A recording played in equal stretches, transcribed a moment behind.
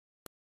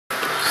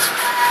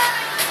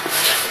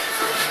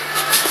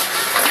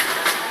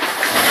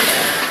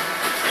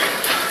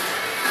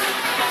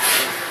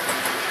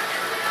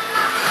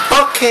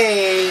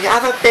Okay,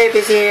 other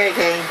baby's here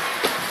again.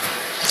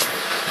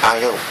 Our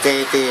little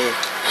baby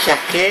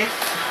Jackie.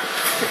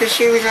 Look at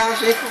she with our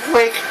little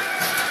wig.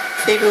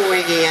 Little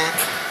wig here.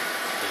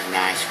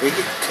 Nice wig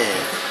too.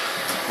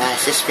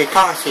 Nice, this will be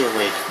party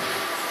wig.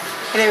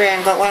 Anyway,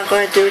 what I'm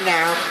going to do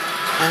now,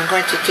 I'm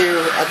going to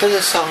do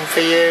another song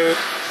for you.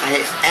 And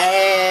it's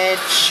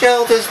Head,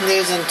 Shoulders,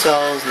 Knees and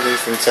Toes,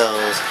 Knees and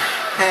Toes.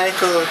 A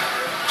little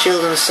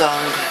children's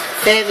song,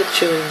 favourite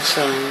children's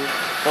song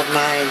of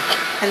mine.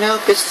 I know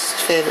it's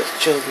favourite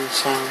children's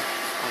song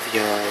of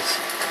yours.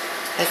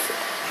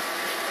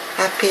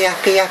 Happy,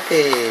 happy,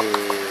 happy.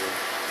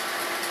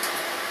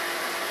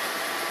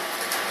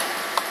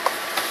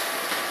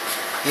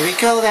 Here we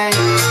go then.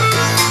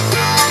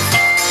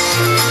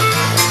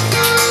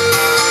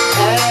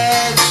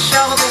 Head,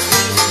 shoulders,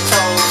 knees and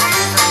toes,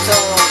 knees and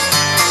toes.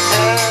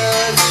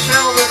 Head,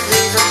 shoulders,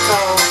 knees and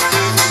toes,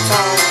 knees and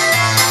toes.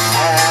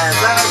 Head,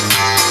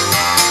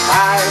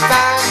 eyes,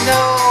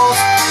 nose.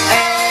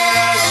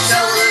 Head,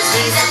 shoulders,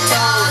 knees and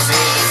toes,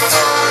 knees and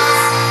toes.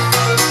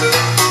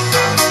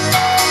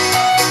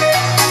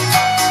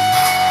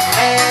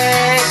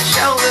 Head,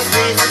 shoulders,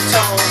 knees and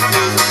toes,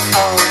 knees and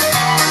toes.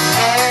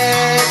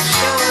 Head,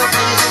 shoulders,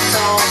 knees and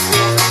toes,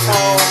 knees and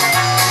toes.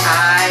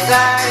 Eyes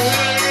and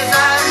ears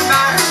and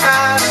mouth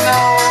and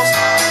nose.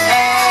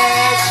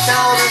 Head,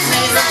 shoulders,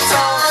 knees and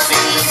toes,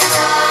 knees and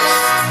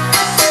toes.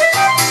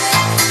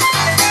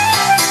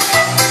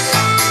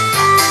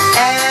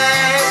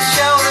 Head,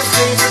 shoulders,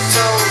 knees and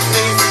toes,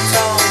 knees and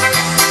toes.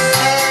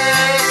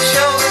 Head,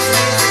 shoulders,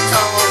 knees and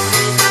toes,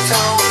 knees and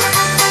toes.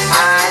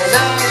 Eyes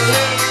and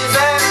ears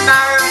and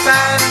mouth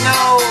and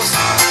nose.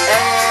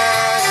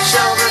 Head,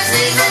 shoulders,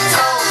 knees and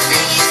toes,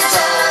 knees and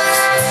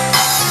toes.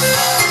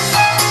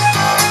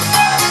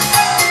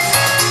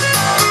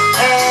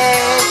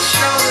 Head,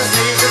 shoulders,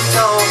 knees and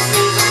toes,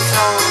 knees and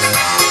toes.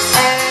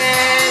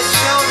 Head,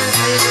 shoulders,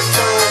 knees and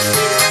toes,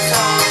 knees and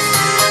toes.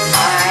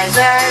 Eyes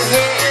and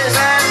ears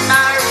and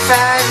mouth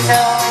and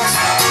nose.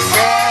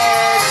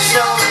 Head,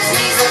 shoulders,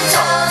 knees and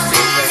toes,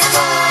 knees and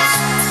toes.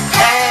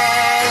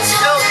 Head,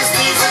 shoulders,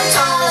 knees and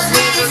toes,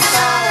 knees and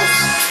toes.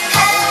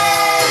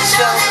 Head,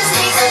 shoulders,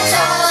 knees and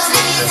toes,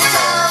 knees and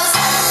toes.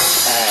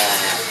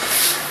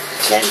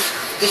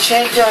 Did you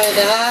enjoy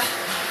that?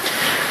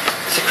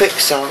 It's a quick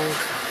song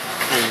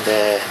and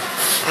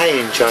I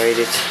enjoyed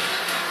it.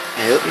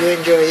 I hope you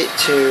enjoyed it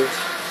too.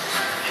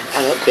 And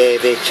I hope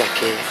baby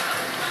Jackie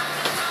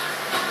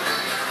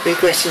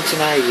regressing to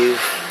my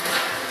youth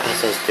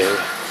as I do.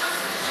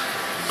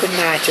 Good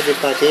night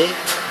everybody.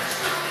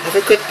 Have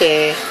a good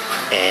day.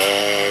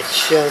 Head,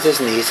 shoulders,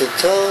 knees and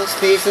toes,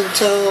 knees and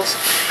toes.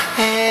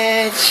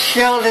 Head,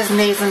 shoulders,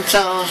 knees and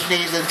toes,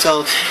 knees and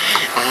toes.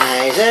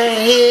 Eyes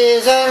and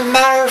ears and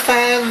mouth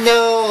and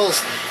nose.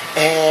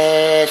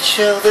 Head,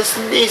 shoulders,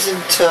 knees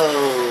and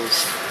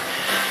toes.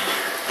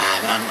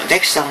 On the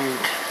next song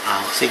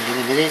I'll sing in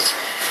a minute.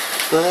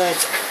 But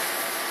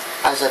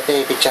as a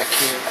baby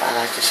Jackie, I'd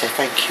like to say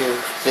thank you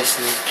for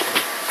listening.